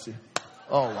 Let me just see.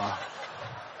 Oh, wow.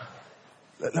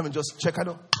 Let me just check. I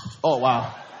know. Oh,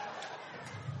 wow.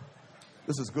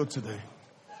 This is good today.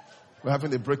 We're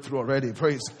having a breakthrough already.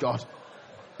 Praise God.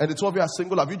 And the two of you are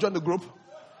single. Have you joined the group?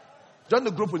 Join the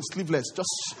group with sleeveless.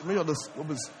 Just make sure this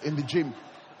woman's in the gym.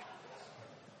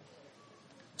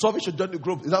 Two of you should join the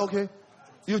group. Is that okay?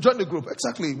 You join the group.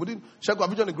 Exactly. Shagun, have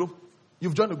you joined the group?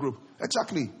 You've joined the group.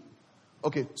 Exactly.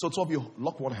 Okay, so two of you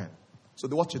lock one hand. So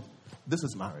they watch it. This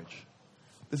is marriage.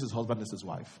 This is husband, this is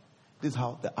wife. This is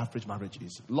how the average marriage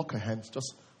is. Lock her hands.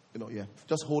 Just,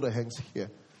 just hold her hands here.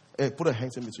 Put her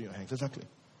hands in between your hands. Exactly.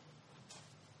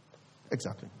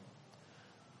 Exactly.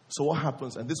 So what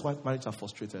happens, and this is why marriages are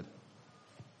frustrated.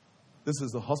 This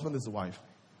is the husband, this is the wife.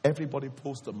 Everybody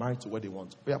pulls the marriage to where they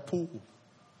want. We are pull.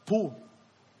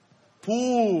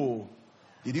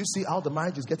 Did you see how the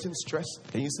marriage is getting stressed?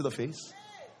 Can you see the face?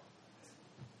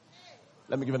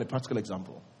 Let me give you a practical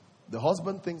example. The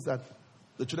husband thinks that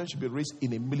the children should be raised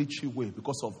in a military way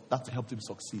because of that to help them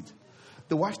succeed.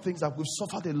 The wife thinks that we've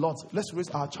suffered a lot. Let's raise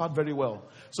our child very well.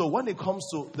 So when it comes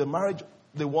to the marriage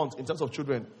they want in terms of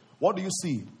children, what do you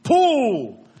see?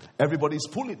 Pull! Everybody's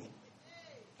pulling.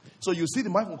 So you see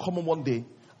the wife will come home one day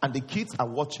and the kids are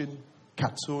watching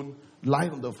cartoon,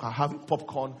 lying on the floor, having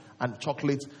popcorn and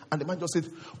chocolate. And the man just said,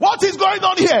 what is going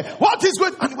on here? What is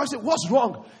going on? And the wife said, what's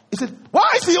wrong? He said, why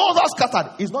is the whole house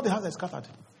scattered? It's not the house that's scattered.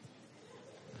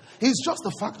 It's just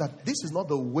the fact that this is not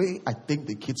the way I think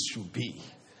the kids should be.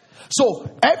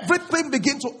 So everything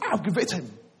begins to aggravate him.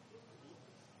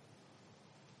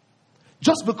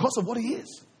 Just because of what he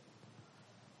is.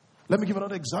 Let me give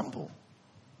another example.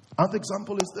 Another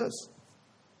example is this.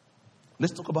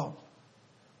 Let's talk about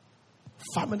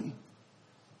family.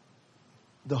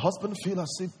 The husband feels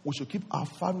as if we should keep our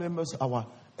family members, our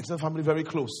extended family, very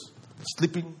close.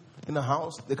 Sleeping in the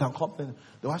house, they can come in.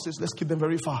 The wife says, let's keep them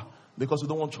very far because we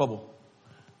don't want trouble.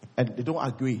 And they don't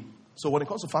agree. So when it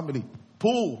comes to family,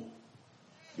 pull.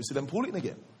 You see them pulling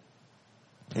again.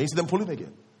 And you see them pulling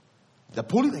again. They're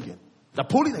pulling again. They're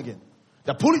pulling again.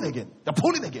 They're pulling again. They're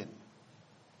pulling again.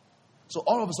 So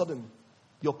all of a sudden,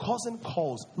 your cousin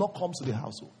comes to the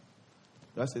household.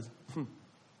 The wife says,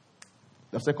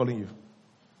 they're still calling you.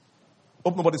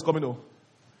 Hope nobody's coming home.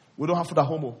 We don't have food at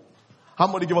home. Oh. How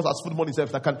much give us as food money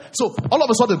if I can? So all of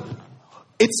a sudden,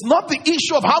 it's not the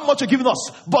issue of how much you're giving us,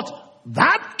 but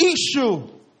that issue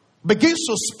begins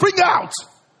to spring out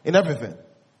in everything.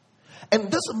 And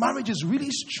this marriage is really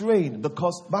strained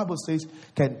because the Bible says,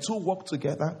 can two walk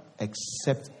together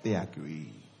except they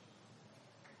agree?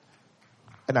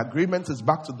 An agreement is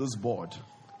back to this board.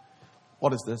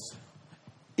 What is this?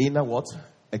 Inner what?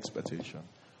 Expectation.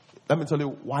 Let me tell you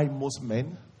why most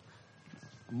men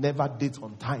never date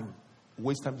on time,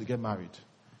 waste time to get married.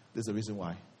 There's a reason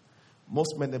why.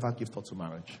 Most men never give thought to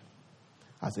marriage.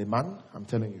 As a man, I'm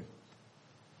telling you,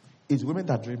 it's women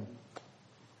that dream.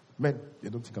 Men, they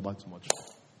don't think about it too much.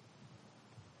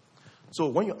 So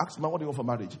when you ask a man what do you want for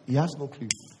marriage, he has no clue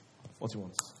what he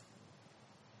wants.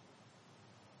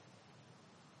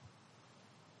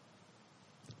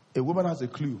 A woman has a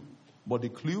clue, but the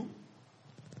clue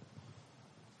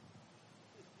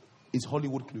is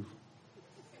Hollywood clue.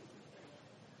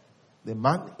 The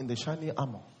man in the shiny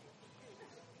armor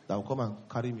that will come and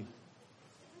carry me.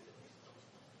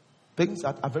 Things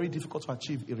that are very difficult to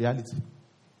achieve in reality.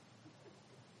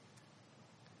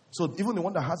 So even the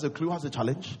one that has a clue has a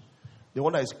challenge. The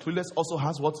one that is clueless also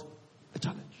has what? A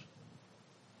challenge.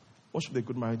 What should a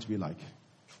good marriage be like?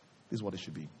 This is what it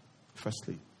should be.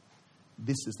 Firstly,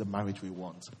 this is the marriage we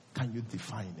want. Can you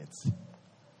define it?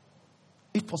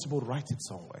 If possible, write it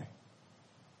somewhere.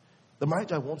 The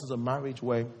marriage I want is a marriage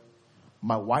where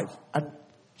my wife, and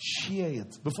share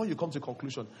it. Before you come to a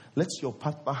conclusion, let your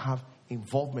partner have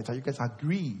involvement and you guys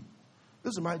agree.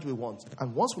 This is the marriage we want.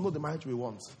 And once we know the marriage we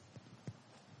want,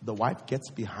 the wife gets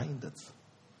behind it.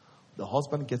 The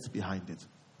husband gets behind it.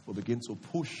 We'll begin to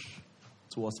push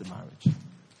towards the marriage.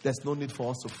 There's no need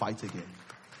for us to fight again.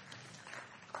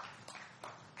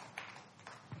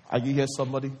 Are you here,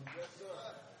 somebody? Yes,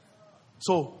 sir.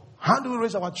 So, how do we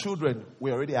raise our children?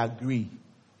 We already agree.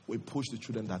 We push the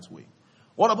children that way.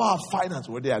 What about our finance?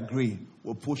 We already agree.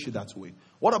 We'll push it that way.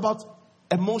 What about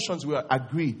emotions? We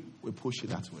agree. We push it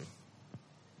that way.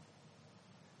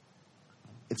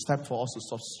 It's time for us to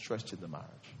stop stretching the marriage.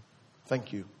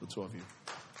 Thank you, the two of you.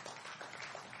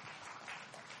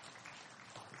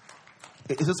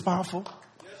 Is this powerful?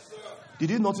 Yes, sir. Did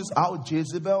you notice how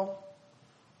Jezebel,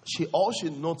 all she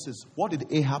noticed, what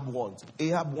did Ahab want?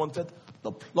 Ahab wanted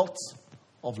the plot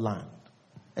of land.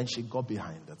 And she got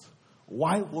behind it.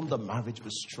 Why won't the marriage be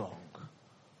strong?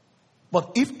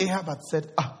 But if Ahab had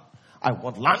said, I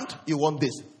want land, you want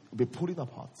this, it would be pulling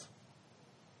apart.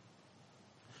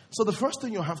 So the first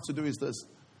thing you have to do is this.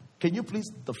 Can you please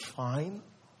define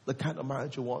the kind of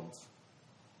marriage you want?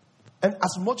 And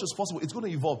as much as possible, it's going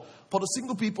to evolve. For the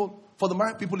single people, for the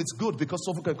married people, it's good because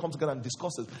someone can come together and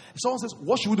discuss it. If someone says,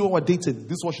 what should we do when we're dating?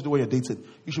 This is what you do when you're dating.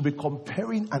 You should be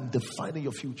comparing and defining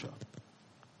your future.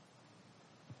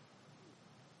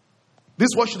 This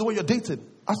is what you should do when you're dating.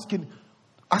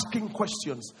 Asking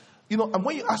questions. And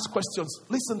when you ask questions,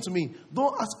 listen to me.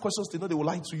 Don't ask questions they know they will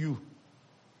lie to you.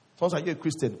 Someone's like, you're a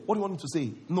Christian. What do you want me to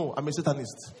say? No, I'm a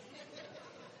Satanist.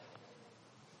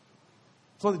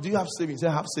 So, do you have savings?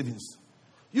 I have savings.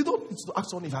 You don't need to ask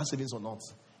someone if they have savings or not.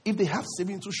 If they have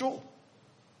savings, to show.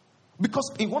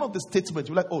 Because in one of the statements,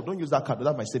 you're like, oh, don't use that card.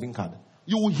 That's my saving card.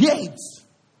 You will hear it.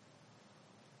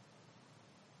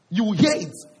 You will hear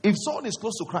it. If someone is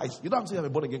close to Christ, you don't have to say I'm a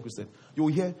born-again Christian. You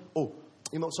will hear, oh,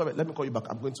 sorry, let me call you back.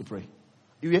 I'm going to pray.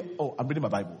 You hear, oh, I'm reading my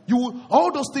Bible.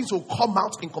 All those things will come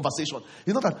out in conversation.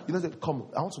 Come,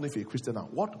 I want to know if you're a Christian now.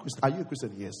 Are you a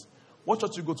Christian? Yes. What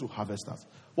church do you go to? Harvesters.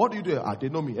 What do you do? They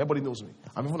know me. Everybody knows me.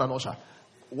 I'm even an usher.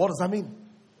 What does that mean?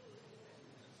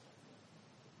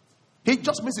 He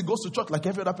just means he goes to church like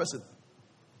every other person.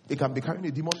 He can be carrying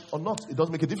a demon or not. It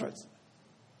doesn't make a difference.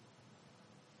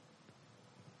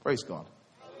 Praise God.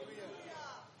 Hallelujah.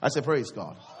 I say praise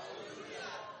God. Hallelujah.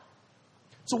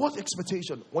 So what's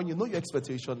expectation? When you know your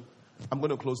expectation, I'm going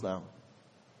to close now.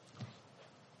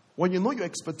 When you know your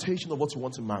expectation of what you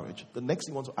want in marriage, the next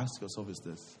thing you want to ask yourself is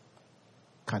this.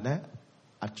 Can I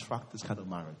attract this kind of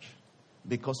marriage?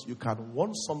 Because you can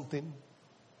want something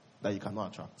that you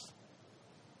cannot attract.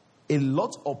 A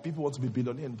lot of people want to be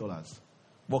billionaire in dollars.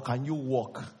 But can you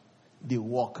walk the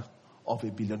walk of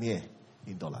a billionaire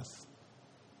in dollars?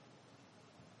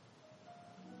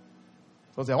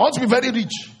 So say, I want to be very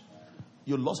rich.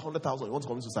 You lost 100,000. You want to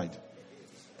commit suicide.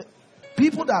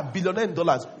 People that are billionaire in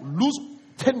dollars lose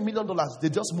 $10 million. They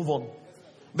just move on.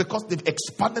 Because they've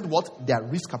expanded what? Their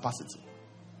risk capacity.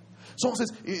 Someone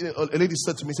says, a lady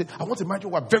said to me, I want to marry you.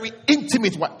 We're very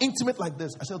intimate. We're intimate like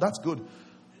this. I said, that's good.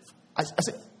 I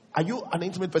said, are you an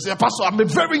intimate person? Pastor, I'm a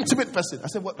very intimate person. I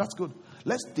said, well, that's good.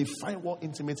 Let's define what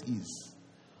intimate is.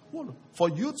 Well, for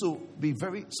you to be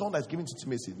someone that's giving to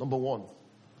intimacy, number one,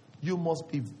 you must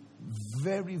be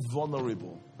very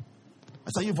vulnerable. I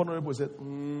said, are you vulnerable? He said,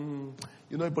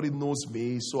 everybody knows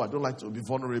me, so I don't like to be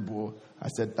vulnerable. I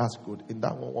said, that's good. In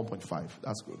that 1.5,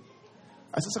 that's good.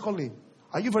 I said, secondly,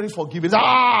 are you very forgiving?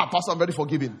 Pastor, I'm very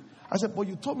forgiving. I said, but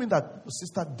you told me that your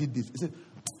sister did this. He said,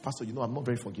 Pastor, I'm not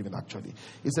very forgiving actually.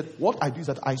 He said, what I do is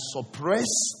that I suppress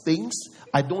things.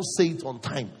 I don't say it on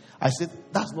time. I said,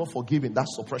 that's not forgiving.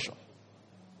 That's suppression.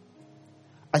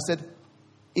 I said,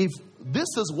 if this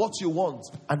is what you want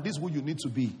and this is who you need to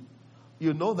be,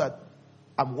 you know that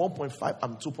I'm 1.5,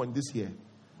 I'm 2 point this year.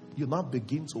 You now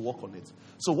begin to work on it.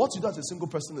 So what you do as a single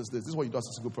person is this. This is what you do as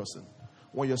a single person.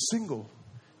 When you're single,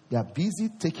 you are busy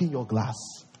taking your glass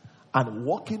and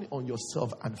working on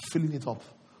yourself and filling it up.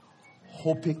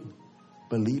 Hoping,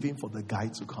 believing for the guy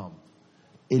to come.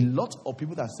 A lot of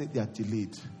people that say they are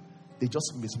delayed, they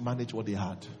just mismanage what they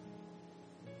had.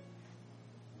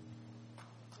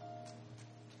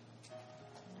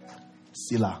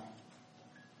 Sila.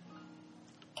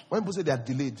 When people say they are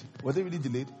delayed, were they really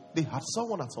delayed? They had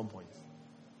someone at some point.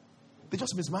 They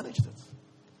just mismanaged it.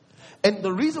 And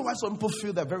the reason why some people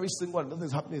feel they're very single and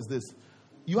nothing's happening is this.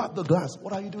 You have the glass.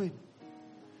 What are you doing?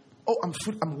 Oh,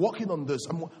 I'm working on this.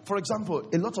 For example,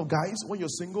 a lot of guys, when you're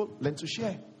single, learn to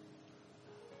share.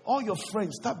 All your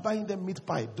friends, start buying them meat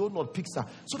pie, donut, pizza,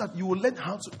 so that you will learn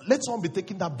how to, let someone be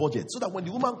taking that budget. So that when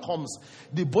the woman comes,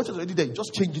 the budget is already there, you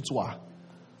just change it to her.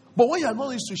 But when you are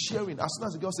not used to sharing, as soon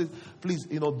as the girl says, please,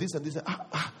 this and this,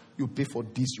 you pay for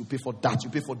this, you pay for that, you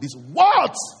pay for this.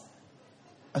 What?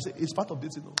 I say, it's part of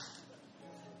this,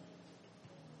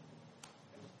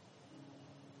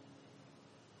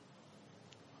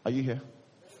 Are you here?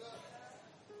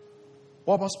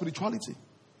 What about spirituality?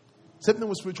 Same thing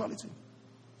with spirituality.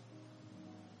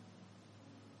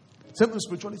 Same thing with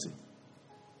spirituality.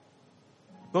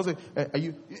 Don't say, are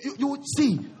you would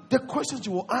see the questions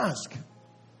you will ask.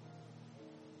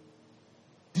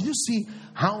 Did you see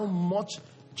how much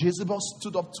Jezebel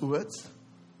stood up to it?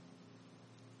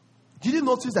 Did you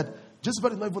notice that Jezebel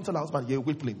did not even tell her husband, you're a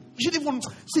weakling? You should even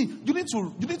see, you need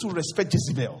to respect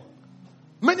Jezebel.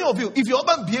 Many of you, if your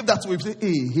husband behave that way, you say,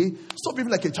 hey, stop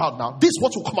behaving like a child now. This is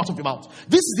what will come out of your mouth.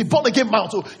 This is the born again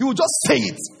mouth. So you will just say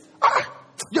it.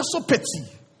 You're so petty.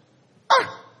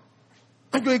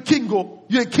 And you're a kingo.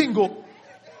 You're a kingo.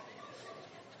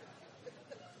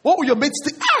 What will your mates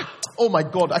think? Oh my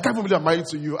God, I can't even believe I'm married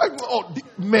to you.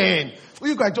 Man,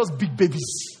 you guys just big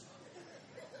babies.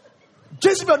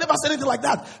 Jezebel never said anything like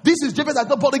that. This is Jezebel that's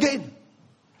not born again.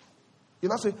 You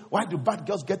know, say, why do bad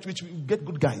girls get rich, get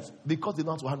good guys? Because they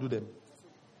know how to handle them.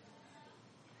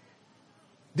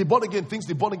 The born again thinks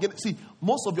the born again. See,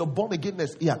 most of your born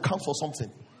againness here counts for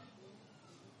something.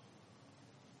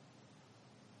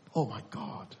 Oh my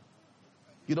God.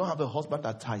 You don't have a husband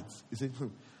that tithes. You say,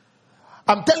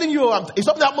 I'm telling you, if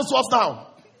something happens to us now,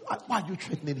 why are you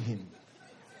threatening him?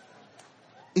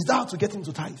 Is that how to get him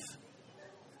to tithe?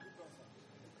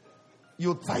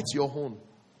 You tithe your own.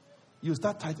 You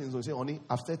start tithing, so you say, honey,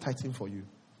 I've started tithing for you.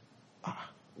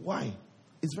 Why?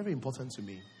 It's very important to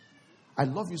me. I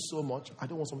love you so much, I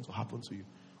don't want something to happen to you.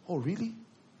 Oh, really?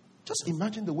 Just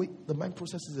imagine the way the mind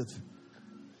processes it.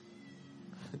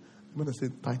 I'm going to say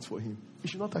tithe for him. You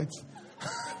should not tithe.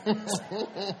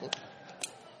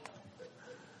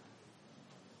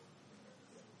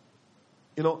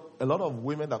 You know, a lot of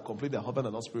women that complain their husband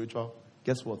are not spiritual,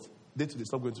 guess what? They too, they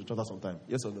stop going to church at some time.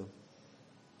 Yes or no?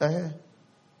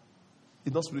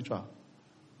 It's not spiritual.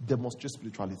 Demonstrate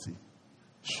spirituality.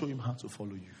 Show him how to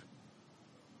follow you.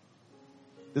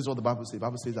 This is what the Bible says. The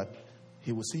Bible says that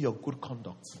he will see your good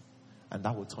conduct and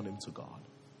that will turn him to God.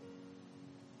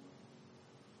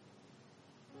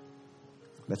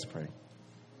 Let's pray.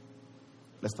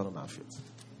 Let's stand on our feet.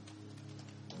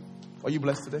 Are you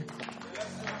blessed today?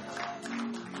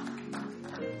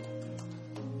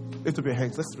 Lift up your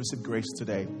hands. Let's receive grace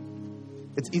today.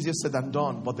 It's easier said than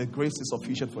done, but the grace is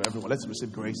sufficient for everyone. Let's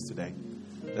receive grace today.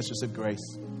 Let's receive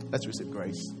grace. Let's receive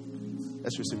grace.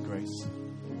 Let's receive grace.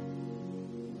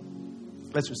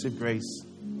 Let's receive grace.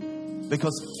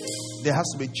 Because there has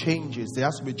to be changes. There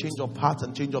has to be change of pattern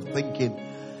and change of thinking.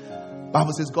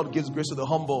 Bible says God gives grace to the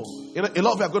humble. You know, a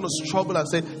lot of you are going to struggle and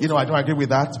say, I don't agree with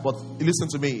that. But listen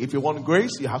to me. If you want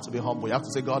grace, you have to be humble. You have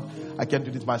to say, God, I can't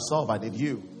do this myself. I need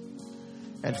you.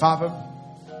 And Father,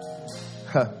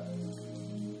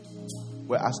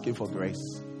 we're asking for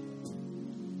grace.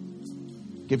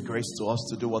 Give grace to us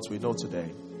to do what we know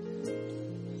today.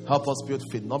 Help us build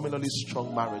phenomenally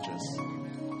strong marriages.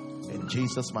 In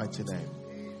Jesus' mighty name.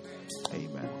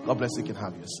 Amen. God bless you. You can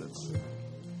have your seats.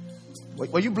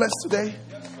 Were you blessed today?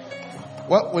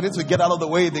 Well, we need to get out of the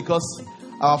way because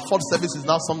our fourth service is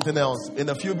now something else. In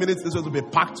a few minutes, this will be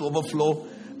packed to overflow.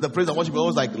 The praise and worship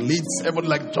always leads,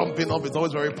 everybody jumping up. It's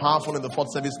always very powerful in the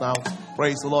fourth service now.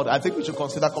 Praise the Lord. I think we should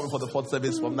consider coming for the fourth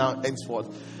service from now henceforth.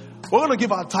 We're going to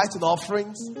give our tithes and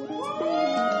offerings.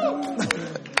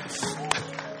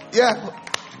 Yeah.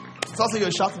 It's also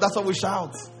your shout. That's how we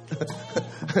shout.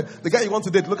 The guy you want to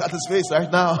date, look at his face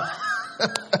right now.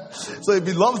 So if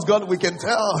he loves God, we can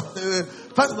tell.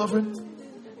 Tithes and offering.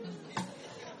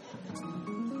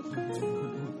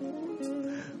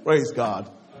 Praise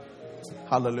God.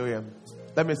 Hallelujah.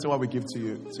 Let me say what we give to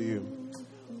you.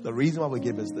 The reason why we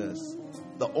give is this.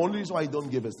 The only reason why you don't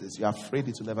give is this. You're afraid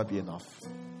it will never be enough.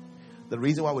 The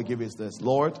reason why we give is this.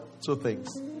 Lord, two things.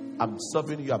 I'm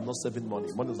serving you. I'm not serving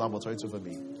money. Money is not authority over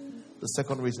me. The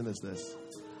second reason is this.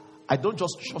 I don't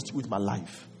just trust you with my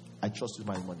life. I trust you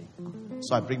with my money.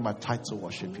 So I bring my tithe to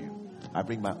worship you. I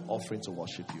bring my offering to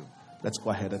worship you. Let's go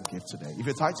ahead and give today. If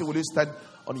you're tithing, will you stand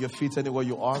on your feet anywhere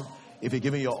you are? If you're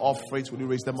giving your offerings, will you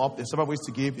raise them up? There's several ways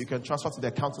to give. You can transfer to the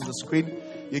account on the screen.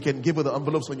 You can give with the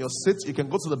envelopes on your seat. You can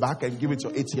go to the back and give it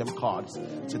your ATM cards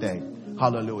today.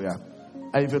 Hallelujah.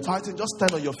 And if you're tithing, just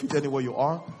stand on your feet anywhere you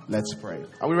are. Let's pray.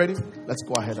 Are we ready? Let's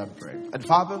go ahead and pray. And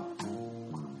Father,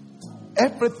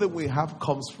 everything we have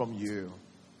comes from you.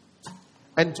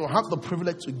 And to have the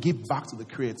privilege to give back to the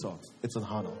Creator, it's an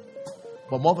honor.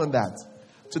 But more than that,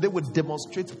 today we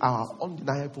demonstrate our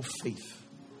undeniable faith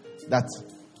that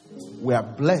we are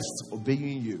blessed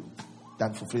obeying you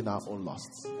than fulfilling our own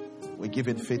lusts. We give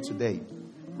in faith today.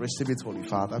 Receive it, Holy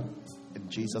Father, in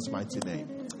Jesus' mighty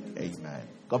name. Amen.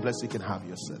 God bless you. You can have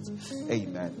your seats.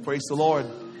 Amen. Praise the Lord.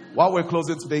 While we're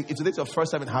closing today, if today's your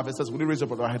first time in Harvesters, will you raise up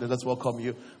your hand and let's welcome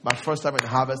you. My first time in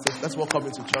Harvesters. Let's welcome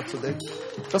you to church today.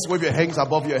 Just wave your hands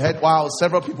above your head. Wow,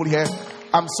 several people here.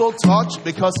 I'm so touched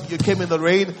because you came in the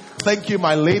rain. Thank you,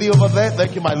 my lady over there.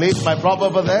 Thank you, my brother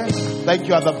over there. Thank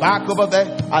you at the back over there.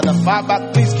 At the far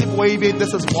back, please keep waving.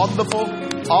 This is wonderful.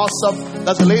 Awesome.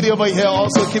 There's a lady over here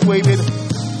also. Keep waving.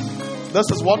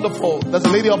 This is wonderful. There's a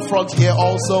lady up front here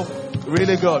also.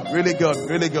 Really good. Really good.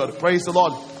 Really good. Praise the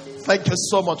Lord. Thank you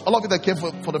so much. All of you that came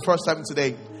for the first time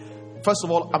today, First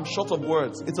of all, I'm short of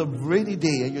words. It's a rainy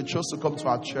day and you chose to come to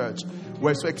our church.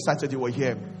 We're so excited you were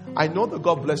here. I know that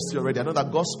God blessed you already. I know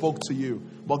that God spoke to you.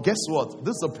 But guess what?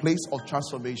 This is a place of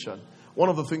transformation. One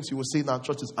of the things you will see in our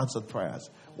church is answered prayers.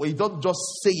 Where you don't just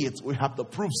say it, we have the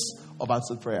proofs of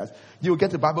answered prayers. You will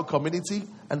get a Bible community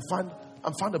and find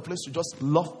a place to just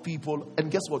love people. And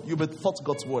guess what? You'll be taught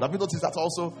God's word. Have you noticed that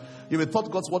also? You'll be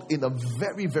taught God's word in a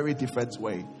very, very different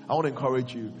way. I want to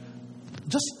encourage you.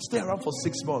 Just stay around for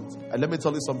 6 months. And let me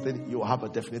tell you something. You will have a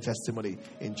definite testimony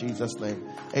in Jesus' name.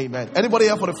 Amen. Anybody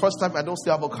here for the first time? I don't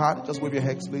still have a card. Just wave your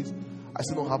hands, please. I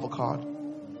still don't have a card.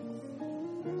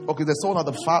 Okay, there's someone at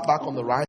the far back on the right.